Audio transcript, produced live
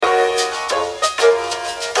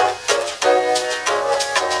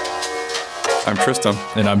I'm Tristan.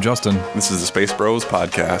 And I'm Justin. This is the Space Bros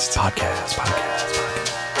Podcast.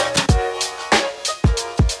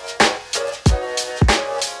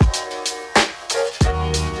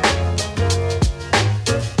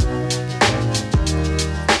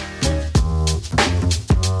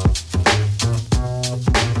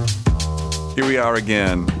 Here we are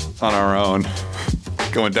again on our own,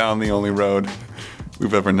 going down the only road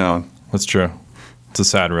we've ever known. That's true. It's a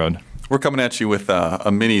sad road. We're coming at you with a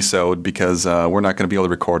Minisode because we're not going to be able to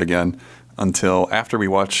record again until after we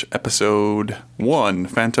watch episode 1,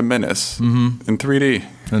 Phantom Menace, in 3D.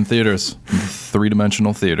 In theaters. In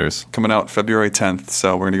three-dimensional theaters. Coming out February 10th,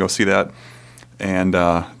 so we're going to go see that and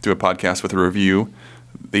do a podcast with a review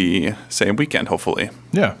the same weekend, hopefully.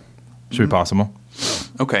 Yeah. Should be possible.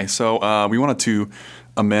 Okay, so we wanted to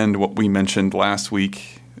amend what we mentioned last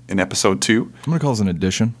week in episode 2. I'm going to call this an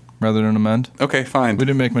addition rather than amend. Okay, fine. We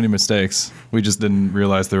didn't make many mistakes. We just didn't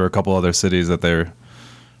realize there were a couple other cities that they were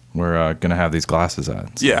going to have these glasses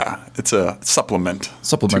at. So. Yeah, it's a supplement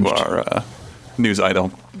to our news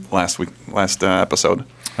item last episode.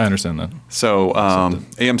 I understand that. So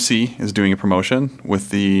AMC is doing a promotion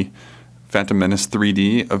with the Phantom Menace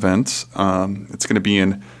 3D event. It's going to be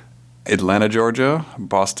in Atlanta, Georgia,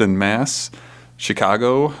 Boston, Mass,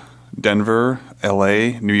 Chicago, Denver,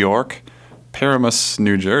 LA, New York, Paramus,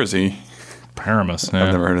 New Jersey. Paramus, yeah.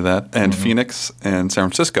 I've never heard of that. And Phoenix and San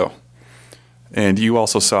Francisco. And you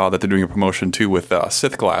also saw that they're doing a promotion too with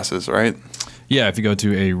Sith glasses, right? Yeah, if you go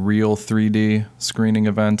to a real 3D screening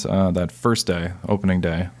event, that first day, opening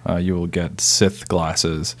day, you will get Sith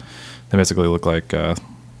glasses. They basically look like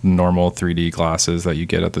normal 3D glasses that you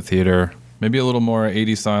get at the theater. Maybe a little more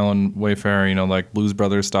 80s style and Wayfarer, like Blues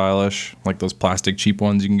Brothers stylish, like those plastic cheap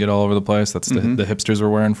ones you can get all over the place. That's the hipsters were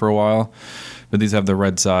wearing for a while. But these have the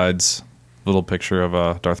red sides, little picture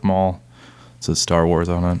of Darth Maul. It says Star Wars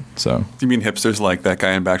on it. So. Do you mean hipsters like that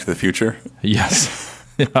guy in Back to the Future? Yes.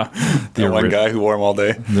 Yeah. The one guy who wore them all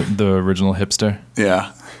day? The original hipster?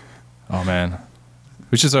 Yeah. Oh, man.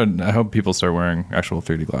 I hope people start wearing actual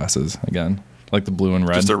 3D glasses again. Like the blue and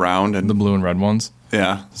red. Just around. And the blue and red ones.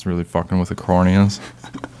 Yeah. It's really fucking with the corneas.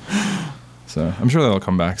 So I'm sure that'll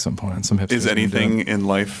come back at some point. Some hipsters. Is anything in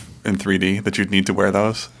life in 3D that you'd need to wear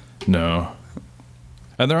those? No.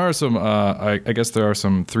 And there are some, I guess there are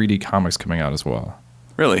some 3D comics coming out as well.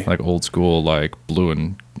 Really? Like old school, like blue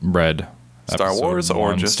and red. Star Wars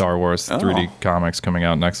or just Star Wars 3D comics coming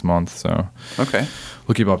out next month. So okay,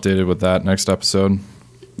 we'll keep updated with that next episode.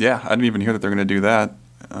 Yeah, I didn't even hear that they're going to do that.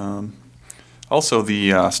 Also,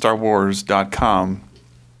 the StarWars.com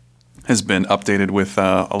has been updated with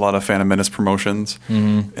a lot of Phantom Menace promotions,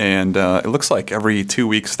 and it looks like every 2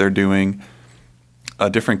 weeks they're doing a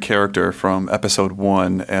different character from Episode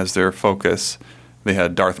 1 as their focus. They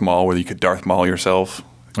had Darth Maul, where you could Darth Maul yourself.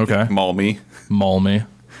 Okay. Maul me. Maul me.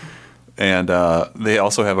 And they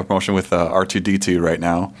also have a promotion with R2-D2 right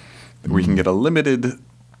now, where you can get a limited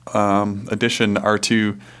edition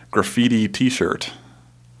R2 graffiti T-shirt,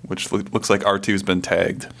 which looks like R2's been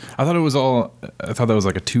tagged. I thought that was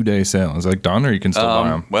like a 2-day sale. Is it done, or you can still buy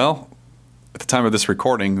them? Well, at the time of this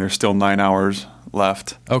recording, there's still 9 hours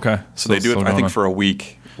left. Okay. So they do it, I think, for a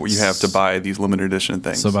week, where you have to buy these limited edition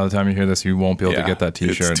things. So by the time you hear this, you won't be able to get that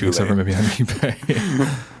T-shirt, except for maybe on eBay.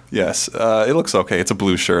 Yes. It looks okay. It's a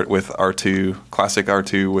blue shirt with R2, classic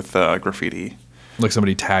R2 with graffiti. Like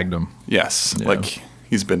somebody tagged him. Yes. Yeah. Like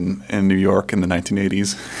he's been in New York in the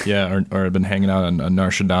 1980s. Yeah, or been hanging out in Nar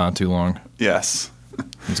Shaddaa too long. Yes.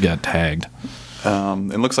 He's got tagged.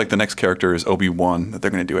 It looks like the next character is Obi-Wan that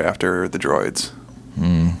they're going to do after the droids.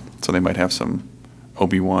 So they might have some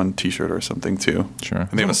Obi-Wan T-shirt or something too. Sure.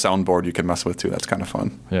 And they have a soundboard you can mess with too. That's kind of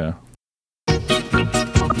fun. Yeah.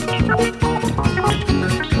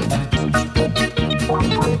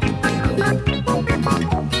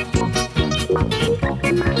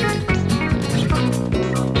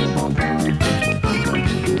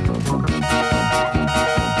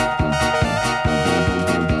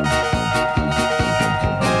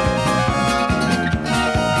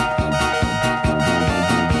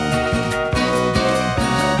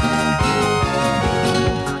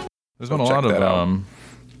 There's been a lot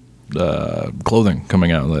of clothing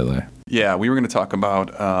coming out lately. Yeah, we were going to talk about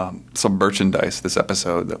some merchandise this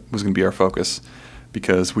episode that was going to be our focus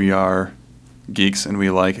because we are geeks and we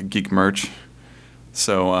like geek merch.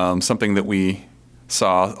 So something that we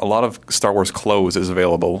saw, a lot of Star Wars clothes is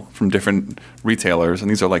available from different retailers, and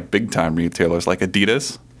these are like big-time retailers like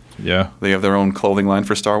Adidas. Yeah. They have their own clothing line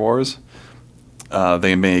for Star Wars.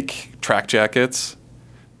 They make track jackets,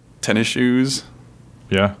 tennis shoes.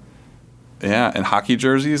 Yeah. Yeah, and hockey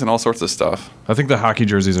jerseys and all sorts of stuff. I think the hockey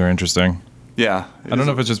jerseys are interesting. Yeah. I don't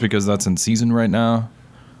know if it's just because that's in season right now.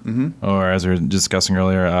 Mm-hmm. Or as we were discussing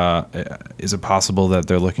earlier, is it possible that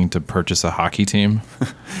they're looking to purchase a hockey team?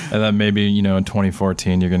 And then maybe, in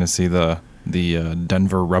 2014, you're going to see the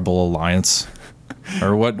Denver Rebel Alliance.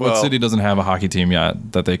 Or what city doesn't have a hockey team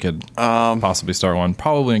yet that they could possibly start one?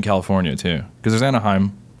 Probably in California, too. Because there's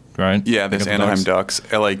Anaheim, right? Yeah, there's Anaheim Ducks,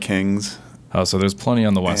 LA Kings. Oh, so there's plenty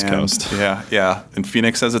on the West Coast. Yeah. And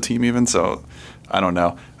Phoenix has a team even, so I don't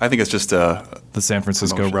know. I think it's just the San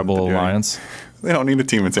Francisco Rebel Alliance. They don't need a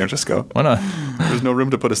team in San Francisco. Why not? There's no room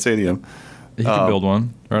to put a stadium. You can build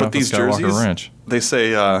one right off these of Skywalker jerseys, Ranch. They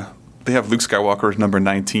say they have Luke Skywalker as number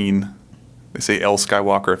 19. They say L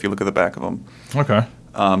Skywalker if you look at the back of them. Okay.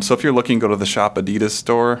 So if you're looking, go to the Shop Adidas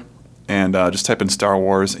store and just type in Star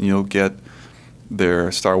Wars, and you'll get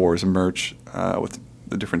their Star Wars merch with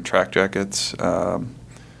the different track jackets,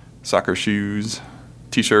 soccer shoes,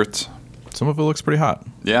 T-shirts. Some of it looks pretty hot.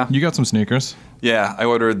 Yeah. You got some sneakers. Yeah, I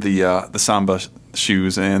ordered the Samba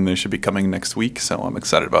shoes, and they should be coming next week, so I'm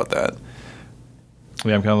excited about that.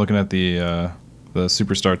 Yeah, I'm kind of looking at the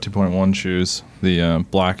Superstar 2.1 shoes, the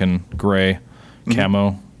black and gray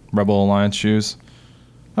camo Rebel Alliance shoes.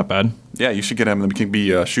 Not bad. Yeah, you should get them. They can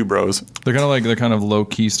be shoe bros. They're kind of low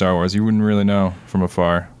key Star Wars. You wouldn't really know from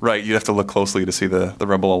afar. Right, you'd have to look closely to see the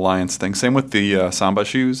Rebel Alliance thing. Same with the Samba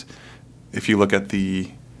shoes. If you look at the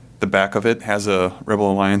back of it, has a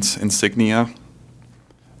Rebel Alliance insignia.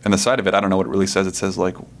 And the side of it, I don't know what it really says. It says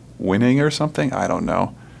like winning or something. I don't know.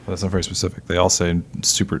 Well, that's not very specific. They all say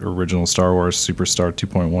super original Star Wars Superstar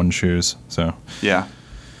 2.1 shoes. So yeah.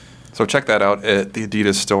 So check that out at the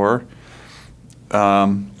Adidas store.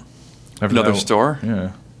 Another store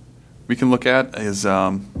we can look at is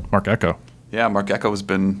Mark Echo. Yeah, Mark Echo has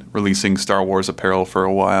been releasing Star Wars apparel for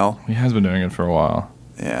a while. He has been doing it for a while.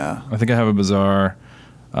 Yeah. I think I have a bizarre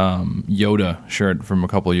Yoda shirt from a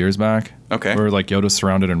couple of years back. Okay. Where like Yoda's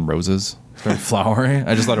surrounded in roses. It's very flowery.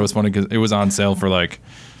 I just thought it was funny because it was on sale for like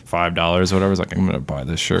 $5 or whatever. I was like, I'm going to buy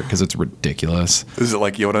this shirt because it's ridiculous. Is it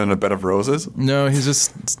like Yoda in a bed of roses? No, he's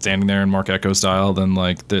just standing there in Mark Echo style. Then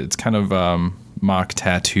like it's kind of mock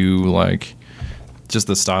tattoo, like just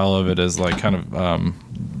the style of it is like kind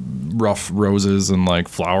of rough roses and like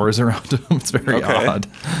flowers around him. It's very odd.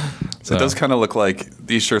 So. It does kind of look like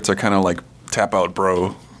these shirts are kind of like tap out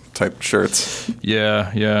bro type shirts.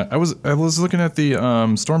 Yeah. I was looking at the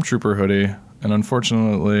Stormtrooper hoodie, and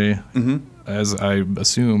unfortunately, as I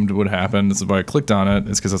assumed would happen, this is why I clicked on it.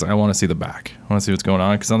 Is because I want to see the back. I want to see what's going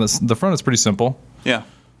on because on the front it's pretty simple. Yeah.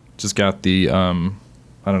 Just got the the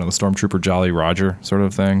Stormtrooper Jolly Roger sort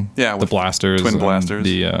of thing. Yeah, the blasters, twin blasters,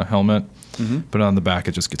 the helmet. But on the back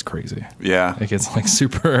it just gets crazy. Yeah, it gets like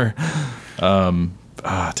super.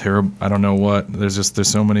 Terrible. I don't know what. There's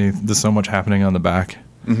so much happening on the back.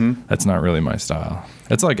 That's not really my style.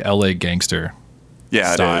 It's like LA gangster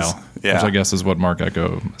style, it is. Yeah. Which I guess is what Mark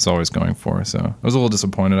Echo is always going for. So I was a little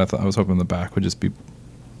disappointed. I was hoping the back would just be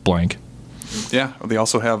blank. Yeah, they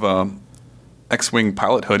also have X-Wing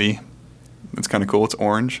pilot hoodie. It's kind of cool. It's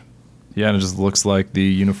orange. Yeah, and it just looks like the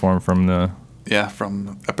uniform from the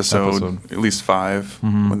from episode at least 5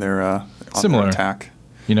 when they're on similar their attack.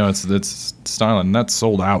 It's styling, and that's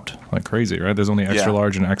sold out like crazy, right? There's only extra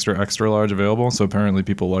large and extra large available, so apparently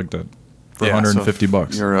people liked it for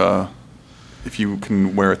 $150. So if you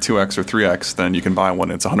can wear a 2X or 3X, then you can buy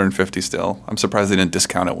one. It's $150 still. I'm surprised they didn't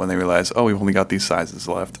discount it when they realized, we've only got these sizes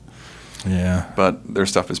left. Yeah, but their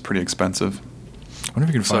stuff is pretty expensive. I wonder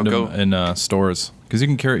if you can find them in stores, because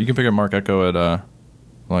you can pick up Mark Echo at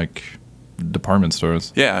like department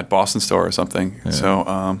stores. Yeah, at Boston store or something. Yeah.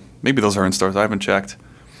 So maybe those are in stores. I haven't checked.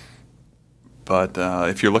 But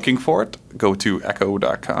if you're looking for it, go to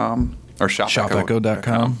echo.com or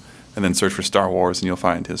shopecho.com and then search for Star Wars, and you'll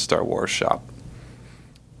find his Star Wars shop.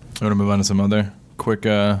 I want to move on to some other quick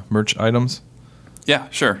merch items. Yeah,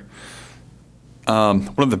 sure.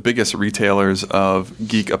 One of the biggest retailers of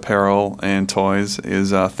geek apparel and toys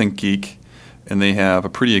is Think Geek, and they have a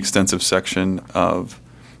pretty extensive section of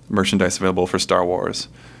merchandise available for Star Wars.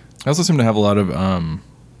 I also seem to have a lot of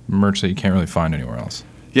merch that you can't really find anywhere else.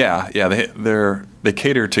 Yeah, they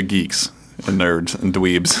cater to geeks and nerds and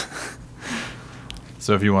dweebs.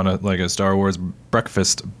 So if you want like a Star Wars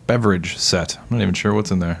breakfast beverage set, I'm not even sure what's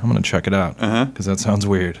in there. I'm going to check it out because that sounds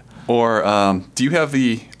weird. Or do you have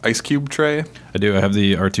the ice cube tray? I do. I have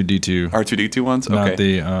the R2-D2. R2-D2 ones? Okay. Not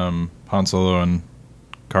the Han Solo and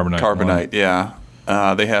Carbonite. Carbonite, yeah.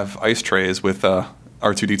 They have ice trays with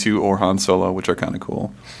R2-D2 or Han Solo, which are kind of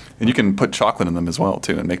cool. And you can put chocolate in them as well,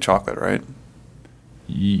 too, and make chocolate, right?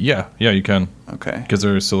 Yeah, you can. Okay. Because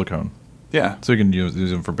they're silicone. Yeah. So you can use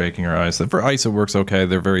them for baking or ice. For ice, it works okay.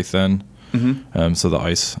 They're very thin. So the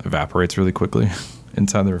ice evaporates really quickly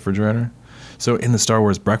inside the refrigerator. So in the Star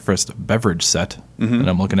Wars breakfast beverage set that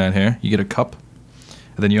I'm looking at here, you get a cup.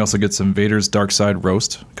 And then you also get some Vader's Dark Side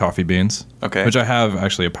roast coffee beans. Okay. Which I have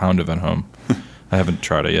actually a pound of at home. I haven't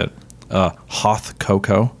tried it yet. Hoth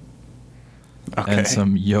cocoa. Okay. And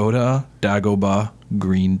some Yoda Dagobah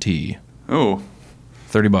green tea. Ooh.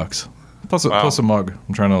 $30. Plus a mug.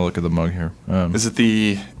 I'm trying to look at the mug here. Is it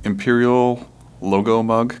the Imperial logo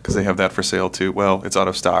mug? Because they have that for sale too. Well, it's out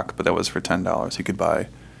of stock, but that was for $10. You could buy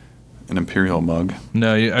an Imperial mug.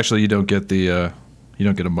 No, you don't get the you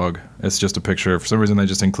don't get a mug. It's just a picture. For some reason, they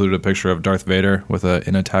just included a picture of Darth Vader with a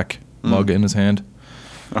Inatech mug in his hand.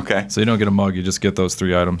 Okay. So you don't get a mug. You just get those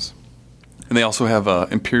 3 items. And they also have a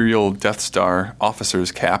Imperial Death Star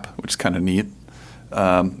officer's cap, which is kind of neat.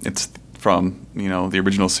 It's from the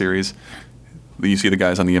original series. You see the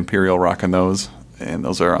guys on the Imperial rocking those, and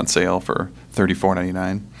those are on sale for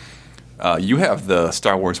 $34.99. You have the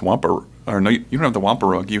Star Wars Wampa, or no, you don't have the Wampa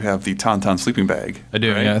rug. You have the Tauntaun sleeping bag. I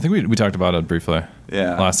do. Right? Yeah, I think we talked about it briefly.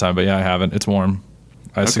 Yeah. Last time, but yeah, I haven't. It's warm.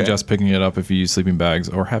 I suggest picking it up if you use sleeping bags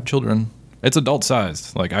or have children. It's adult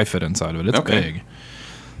sized. Like I fit inside of it. It's big.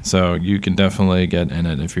 So you can definitely get in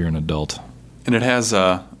it if you're an adult. And it has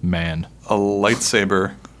a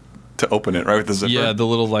lightsaber to open it, right, with the zipper? Yeah, the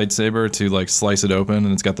little lightsaber to like slice it open,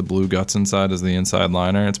 and it's got the blue guts inside as the inside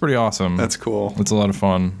liner. It's pretty awesome. That's cool. It's a lot of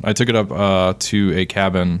fun. I took it up to a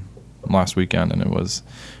cabin last weekend, and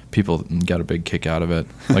people got a big kick out of it.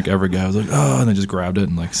 Like every guy was like, oh, and they just grabbed it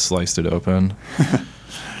and like sliced it open.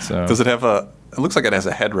 So does it have it looks like it has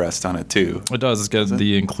a headrest on it too. It does. It's got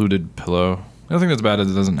the included pillow. The other thing that's bad is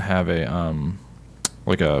it doesn't have a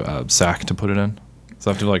sack to put it in. So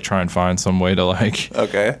I have to like try and find some way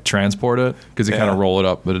to transport it because you kind of roll it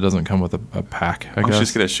up, but it doesn't come with a pack. I guess.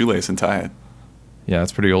 Just get a shoelace and tie it. Yeah,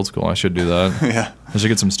 it's pretty old school. I should do that. Yeah, I should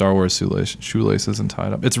get some Star Wars shoelaces and tie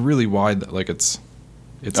it up. It's really wide. Like it's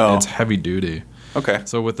heavy duty. Okay.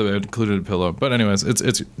 So with the included pillow, but anyways,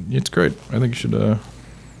 it's great. I think you should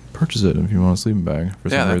purchase it if you want a sleeping bag for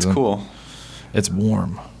some reason. Yeah, that's cool. It's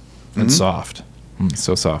warm and soft. It's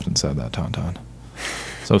so soft inside that tauntaun.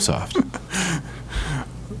 So soft.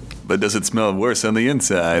 But does it smell worse on the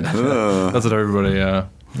inside? That's what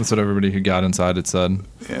everybody who got inside it said.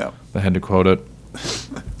 Yeah. They had to quote it.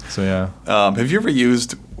 So yeah. Have you ever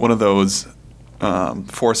used one of those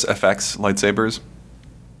Force FX lightsabers?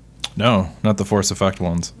 No, not the Force Effect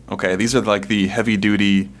ones. Okay, these are like the heavy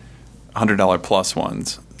duty $100 plus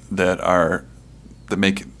ones that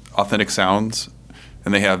make authentic sounds,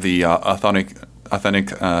 and they have the authentic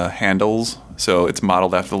handles. So it's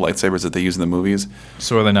modeled after the lightsabers that they use in the movies.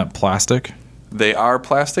 So are they not plastic? They are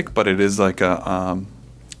plastic, but it is like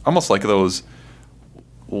almost like those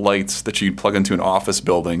lights that you plug into an office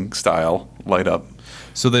building style light up.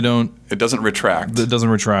 So they don't. It doesn't retract. It doesn't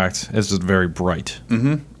retract. It's just very bright.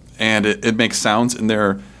 Mm-hmm. And it makes sounds, and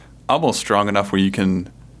they're almost strong enough where you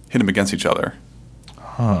can hit them against each other.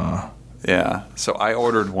 Huh. Yeah. So I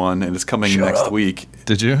ordered one, and it's coming next week.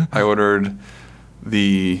 Did you? I ordered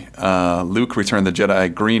the Luke Return of the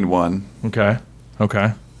Jedi green one. Okay.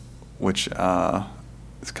 Which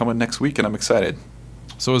is coming next week, and I'm excited.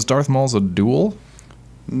 So is Darth Maul's a duel?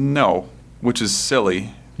 No, which is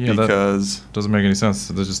silly because that doesn't make any sense.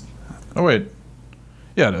 They're just. Oh wait.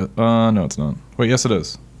 Yeah. No, it's not. Wait, yes, it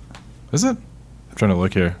is. Is it? I'm trying to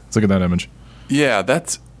look here. Let's look at that image. Yeah,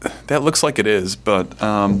 that looks like it is, but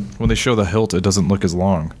when they show the hilt, it doesn't look as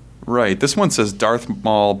long. Right. This one says Darth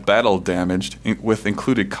Maul battle damaged with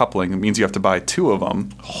included coupling. It means you have to buy 2 of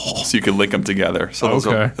them so you can link them together. So it's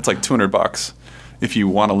like $200 if you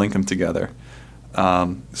want to link them together.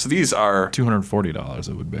 So these are $240.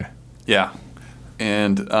 It would be. Yeah,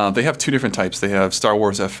 and they have 2 different types. They have Star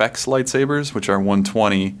Wars FX lightsabers, which are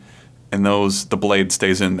 $120, and the blade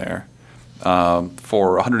stays in there.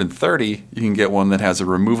 For $130, you can get one that has a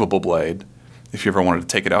removable blade. If you ever wanted to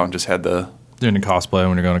take it out and just had the doing a cosplay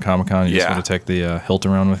when you're going to Comic-Con, you just want to take the hilt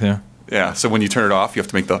around with you. Yeah, so when you turn it off, you have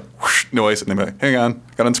to make the whoosh noise, and then be like, hang on,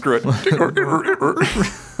 got to unscrew it.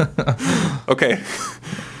 Okay.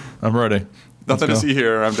 I'm ready. Nothing to see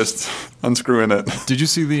here. I'm just unscrewing it. Did you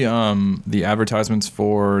see the advertisements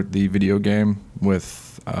for the video game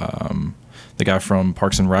with the guy from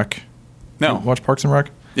Parks and Rec? No. Watch Parks and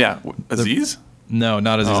Rec? Yeah. Aziz? No,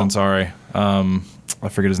 not Aziz Ansari. I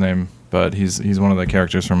forget his name, but he's one of the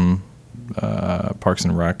characters from Parks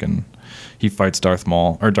and Rec, and he fights Darth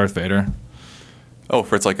Vader. Oh,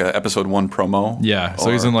 it's like a episode 1 promo? Yeah,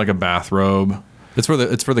 so he's in like a bathrobe. It's for the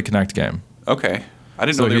Kinect game. Okay. I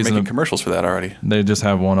didn't know they were making commercials for that already. They just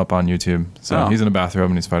have one up on YouTube. So he's in a bathrobe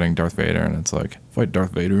and he's fighting Darth Vader, and it's like, fight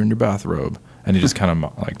Darth Vader in your bathrobe. and he just kind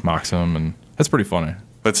of like mocks him, and it's pretty funny.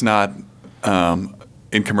 But it's not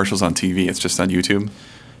in commercials on TV. It's just on YouTube.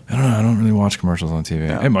 I don't know. I don't really watch commercials on TV.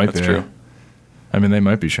 Yeah, it might that's be true. I mean, they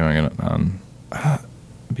might be showing it on.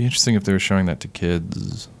 It'd be interesting if they were showing that to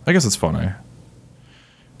kids. I guess it's funny.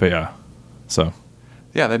 But yeah, so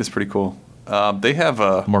Yeah, that is pretty cool. They have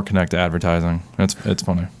a more connect advertising. It's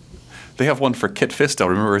funny. They have one for Kit Fisto.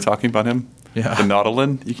 Remember we were talking about him? Yeah. The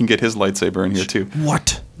Nautilin. You can get his lightsaber in here too.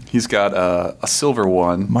 What? He's got a silver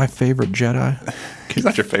one. My favorite Jedi. He's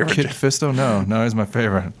not your favorite. Kit Fisto? No, he's my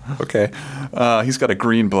favorite. Okay. He's got a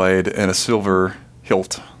green blade and a silver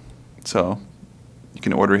hilt. So you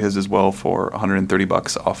can order his as well for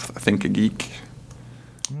 $130 off Think a Geek.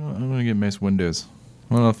 Well, I'm gonna get Mace Windu's.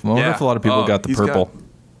 I don't know if a lot of people got the purple.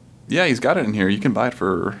 He's got it in here. You can buy it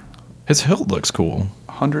for His hilt looks cool.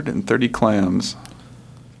 130 clams.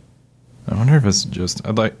 I wonder if it's just.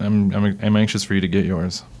 I'm anxious for you to get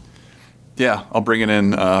yours. Yeah, I'll bring it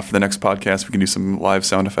in for the next podcast. We can do some live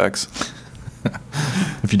sound effects.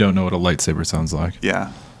 If you don't know what a lightsaber sounds like.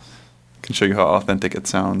 Yeah. I can show you how authentic it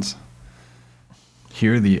sounds.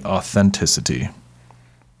 Hear the authenticity.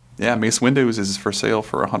 Yeah, Mace Windu is for sale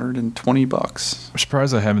for $120. I'm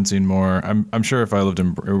surprised I haven't seen more. I'm sure if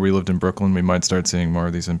we lived in Brooklyn, we might start seeing more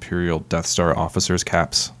of these Imperial Death Star officers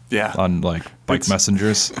caps. Yeah. On like bike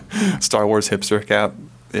messengers. Star Wars hipster cap.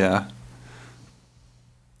 Yeah.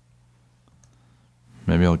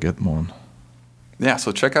 Maybe I'll get one. Yeah,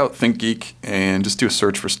 so check out Think Geek and just do a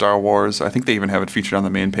search for Star Wars. I think they even have it featured on the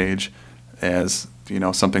main page as,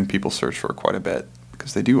 something people search for quite a bit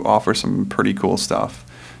because they do offer some pretty cool stuff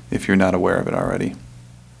if you're not aware of it already.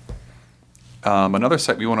 Another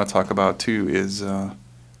site we want to talk about too is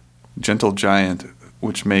Gentle Giant,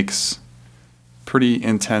 which makes pretty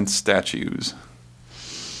intense statues.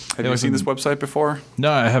 Have you seen this website before?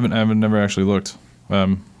 No, I haven't. I've never actually looked.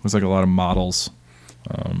 It's like a lot of models.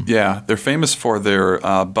 Yeah, they're famous for their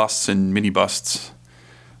busts and mini busts.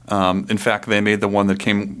 In fact, they made the one that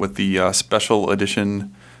came with the special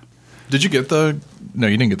edition. Did you get the? No,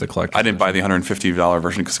 you didn't get the collector's I didn't buy the $150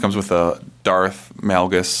 version because it comes with a Darth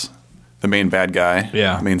Malgus, the main bad guy.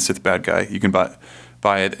 Yeah. The main Sith bad guy. You can buy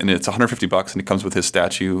it, and it's $150, and it comes with his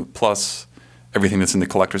statue plus everything that's in the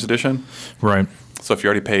collector's edition. Right. So if you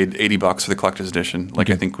already paid $80 for the collector's edition, like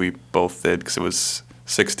I think we both did because it was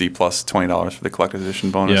 $60 plus $20 for the collector's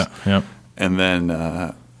edition bonus. Yeah. And then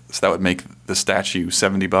so that would make the statue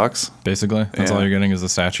 $70. Basically, that's all you're getting is the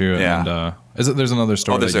statue. Yeah. And there's another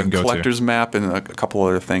store that you can go to. There's a collector's map and a couple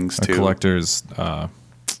other things too. A collector's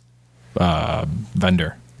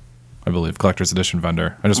vendor, I believe, collector's edition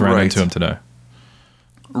vendor. I just ran into him today.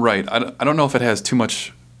 Right. I don't know if it has too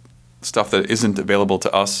much stuff that isn't available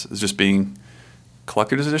to us as just being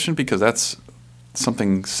collector's edition because that's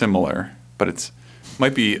something similar, but it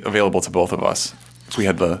might be available to both of us if we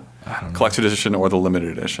had the collector's edition or the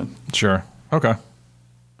limited edition. Sure. Okay.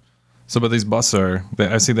 So, but these busts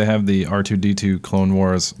I see they have the R2-D2 Clone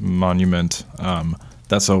Wars monument.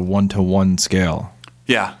 That's a 1-to-1 scale.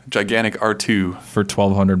 Yeah, gigantic R2 for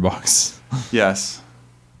 $1,200. Yes.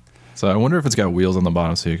 So I wonder if it's got wheels on the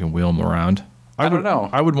bottom so you can wheel them around. I don't know.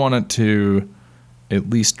 I would want it to at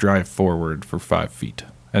least drive forward for 5 feet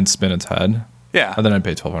and spin its head. Yeah. And then I'd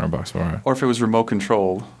pay $1,200 for it. Or if it was remote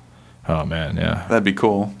controlled. Oh man, yeah. That'd be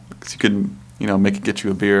cool because you could, make it get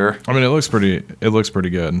you a beer. I mean, it looks pretty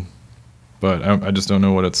good, but I just don't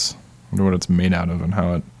know what it's made out of and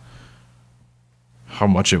how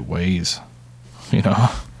much it weighs.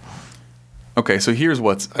 Okay, so here's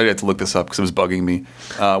I had to look this up because it was bugging me.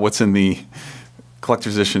 What's in the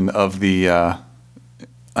collector's edition of the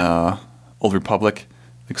Old Republic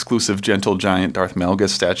exclusive Gentle Giant Darth Malgus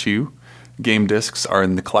statue? Game discs are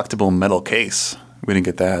in the collectible metal case. We didn't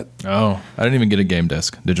get that. Oh, I didn't even get a game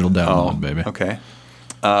disc. Digital download, baby. Okay.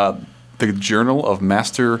 The Journal of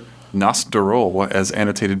Master Nostarol, as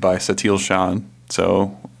annotated by Satil Shan.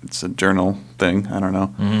 So it's a journal thing. I don't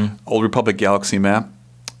know. Mm-hmm. Old Republic Galaxy Map.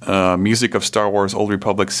 Music of Star Wars Old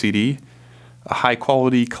Republic CD. A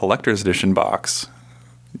high-quality collector's edition box.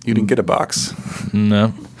 You didn't get a box.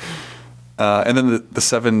 No. And then the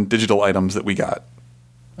 7 digital items that we got.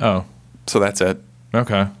 Oh. So that's it.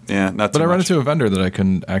 Okay. Yeah, not too But I ran much. into a vendor that I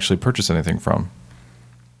couldn't actually purchase anything from.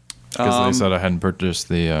 Because they said I hadn't purchased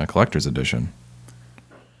the collector's edition.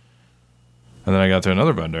 And then I got to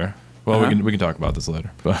another vendor. Well, we can talk about this later.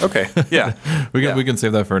 But Okay. Yeah. we can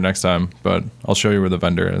save that for next time. But I'll show you where the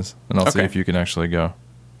vendor is, and I'll see if you can actually go.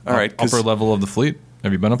 All right. Upper level of the fleet.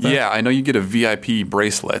 Have you been up there? Yeah, I know you get a VIP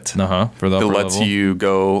bracelet. For the upper level. That lets you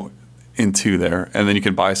go into there, and then you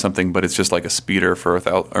can buy something, but it's just like a speeder for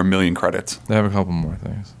a million credits. They have a couple more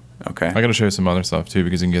things. Okay. I got to show you some other stuff too,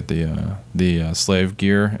 because you can get the slave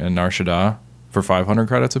gear and Nar Shaddaa for 500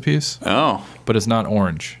 credits apiece. Oh. But it's not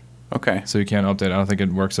orange, Okay. so you can't update. I don't think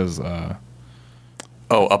it works as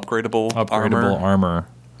Upgradable armor.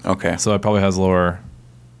 Okay. So it probably has lower,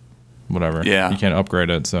 whatever. Yeah. You can't upgrade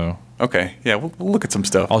it. So Okay. Yeah, we'll look at some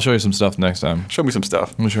stuff. I'll show you some stuff next time. Show me some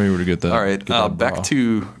stuff. I'm gonna show you where to get that. All right. get that Back bra.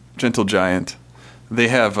 to Gentle Giant. They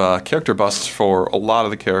have character busts for a lot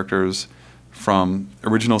of the characters from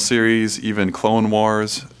original series, even Clone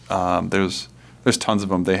Wars. There's tons of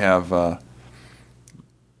them. They have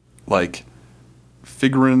like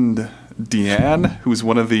Figrin Deanne, who's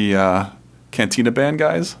one of the Cantina Band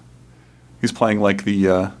guys. He's playing like the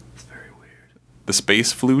very weird the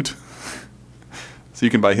space flute. So you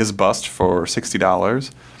can buy his bust for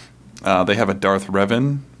 $60. They have a Darth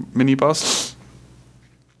Revan mini bust,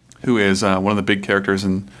 who is one of the big characters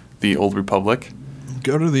in the Old Republic.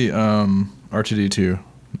 Go to the R2D2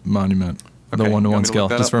 monument, Okay, the you want me 1-to-1 to scale, look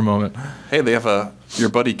that just up? for a moment. Hey, they have your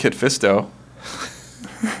buddy Kit Fisto.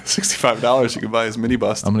 $65. You can buy his mini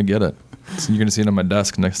bust. I'm gonna get it. So you're gonna see it on my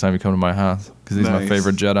desk next time you come to my house, because he's my Nice.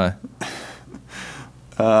 favorite Jedi.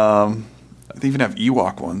 They even have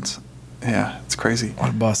Ewok ones. Yeah, it's crazy.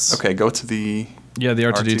 What busts? Okay, go to the. Yeah, the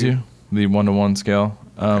R2D2, the 1-to-1 scale.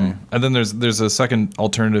 Okay. And then there's a second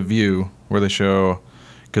alternative view where they show,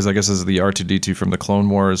 because I guess this is the R2D2 from the Clone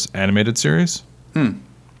Wars animated series.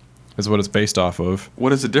 Is what it's based off of.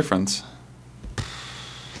 What is the difference?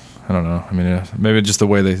 I don't know. I mean, maybe just the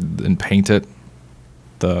way they paint it,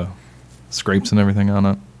 the scrapes and everything on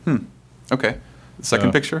it. Okay. The second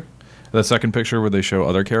So- picture? The second picture where they show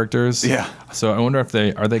other characters. Yeah. So I wonder if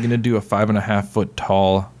are they going to do a 5.5 foot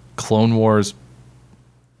tall Clone Wars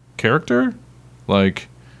character? Like,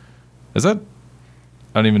 is that?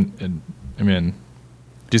 I don't even. I mean,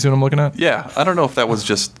 do you see what I'm looking at? Yeah, I don't know if that was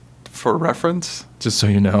just for reference. Just so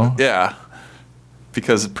you know. Yeah.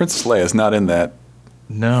 Because Princess Leia is not in that.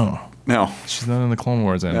 No, No. she's not in the Clone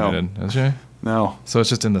Wars animated, is she? No. So it's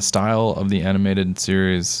just in the style of the animated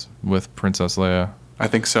series with Princess Leia. I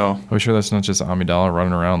think so. Are we sure that's not just Amidala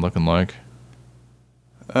running around looking like?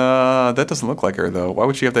 That doesn't look like her, though. Why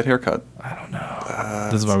would she have that haircut? I don't know.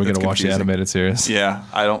 This is why we got that's to watch the confusing. animated series. Yeah,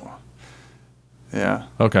 I don't. Yeah.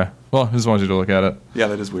 Okay. Well, I just wanted you to look at it. Yeah,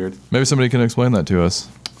 that is weird. Maybe somebody can explain that to us.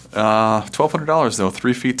 $1,200, though.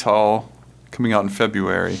 3 feet tall, coming out in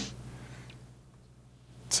February.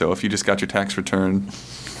 So if you just got your tax return,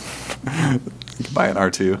 you can buy an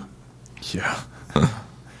R2. Yeah.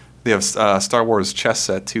 They have Star Wars chess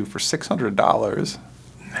set, too, for $600.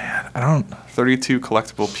 Man, I don't. 32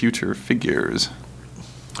 collectible pewter figures.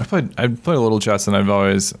 I played a little chess, and I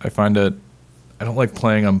find it. I don't like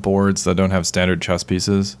playing on boards that don't have standard chess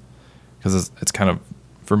pieces, because it's kind of,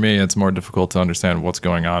 for me, it's more difficult to understand what's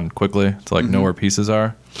going on quickly, to like know where pieces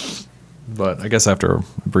are. But I guess after a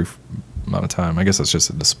brief amount of time, I guess it's just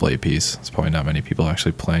a display piece. It's probably not many people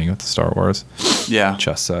actually playing with the Star Wars Yeah.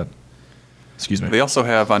 chess set. Excuse me. They also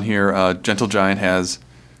have on here, Gentle Giant has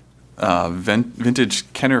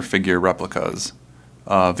vintage Kenner figure replicas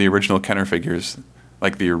of the original Kenner figures,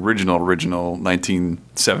 like the original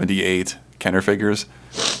 1978 Kenner figures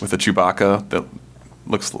with a Chewbacca that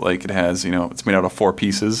looks like it has, it's made out of 4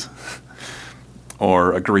 pieces,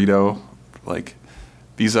 or a Greedo. Like,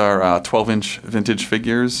 these are 12-inch vintage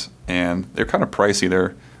figures, and they're kind of pricey.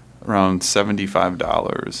 They're around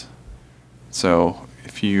 $75. So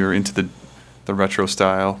if you're into the retro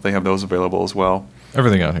style, they have those available as well.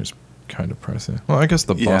 Everything out here is kind of pricey. Well, I guess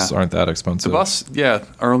the busts aren't that expensive. The busts,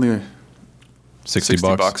 are only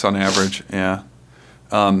 $60 on average. Yeah.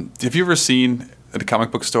 Have you ever seen at a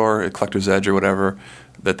comic book store, at Collector's Edge or whatever,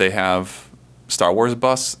 that they have Star Wars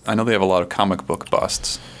busts? I know they have a lot of comic book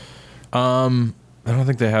busts. I don't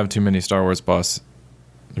think they have too many Star Wars busts.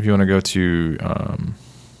 If you want to go to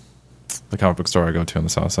the comic book store I go to on the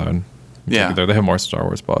south side, Yeah. they have more Star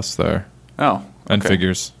Wars busts there. Oh. And okay.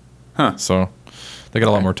 figures. Huh. So they got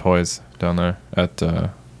a lot Okay. more toys down there at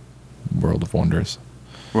World of Wonders.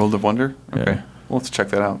 World of Wonder? Okay. Yeah. Well, let's check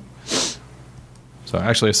that out. So I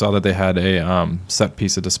actually saw that they had a set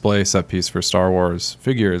piece for Star Wars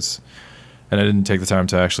figures, and I didn't take the time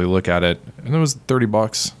to actually look at it, and it was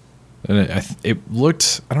 $30. And it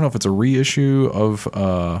looked, I don't know if it's a reissue of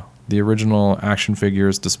the original action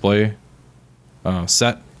figures display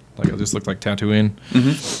set. Like it just looked like Tatooine.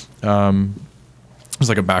 It was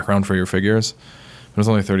like a background for your figures. It was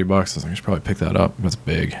only $30. I was like, I should probably pick that up. It's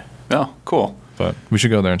big. Oh, cool. But we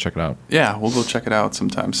should go there and check it out. Yeah, we'll go check it out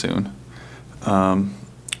sometime soon.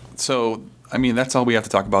 So, I mean, that's all we have to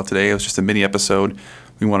talk about today. It was just a mini episode.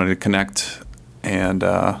 We wanted to connect and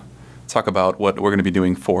talk about what we're going to be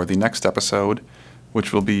doing for the next episode.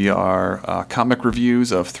 which will be our comic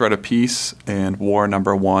reviews of Threat of Peace and War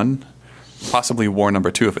Number 1, possibly War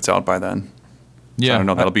Number 2 if it's out by then. Yeah, so I don't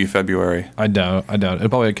know. That'll be February. I doubt. It'll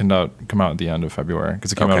probably come out at the end of February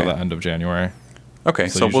because it came out at the end of January. Okay,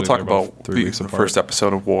 so we'll talk about the first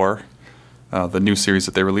episode of War, the new series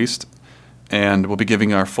that they released, and we'll be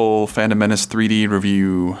giving our full Phantom Menace 3D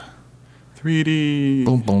review. 3D.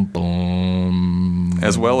 Boom, boom, boom.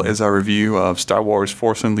 As well as our review of Star Wars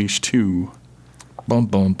Force Unleashed 2. Boom,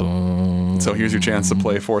 boom, boom. So here's your chance to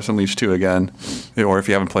play Force Unleashed 2 again, or if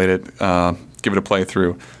you haven't played it, give it a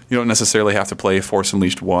playthrough. You don't necessarily have to play Force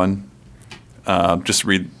Unleashed 1. Just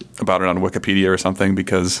read about it on Wikipedia or something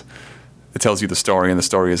because it tells you the story, and the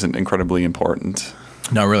story isn't incredibly important.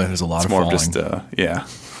 No, really, there's a lot it's of more falling. of just,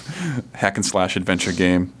 hack and slash adventure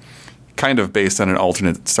game, kind of based on an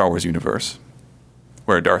alternate Star Wars universe,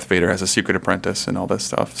 where Darth Vader has a secret apprentice and all this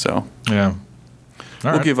stuff. So yeah.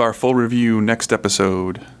 We'll give our full review next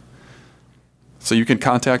episode. So you can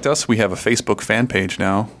contact us. We have a Facebook fan page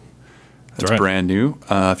now. That's brand new.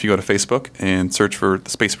 If you go to Facebook and search for the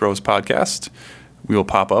Space Bros Podcast, we will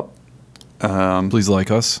pop up. Please like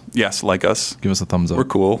us. Yes, like us. Give us a thumbs up. We're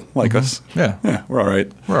cool. Like us. Yeah. Yeah, we're all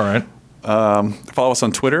right. We're all right. Follow us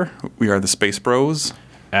on Twitter. We are the Space Bros.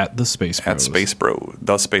 At the Space Bros. At Space Bro.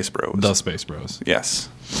 The Space Bros. The Space Bros. Yes.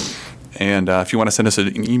 And if you want to send us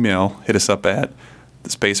an email, hit us up at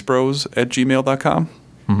thespacebros@gmail.com.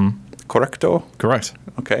 Mm-hmm. Correcto? Correct.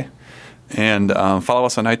 Okay. And follow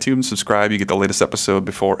us on iTunes, subscribe. You get the latest episode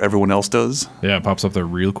before everyone else does. Yeah, it pops up there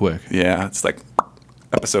real quick. Yeah, it's like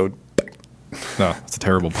episode. No, it's a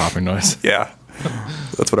terrible popping noise. Yeah.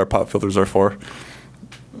 That's what our pop filters are for.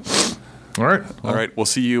 All right. All right. We'll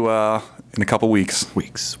see you in a couple weeks.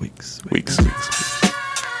 Weeks. Weeks.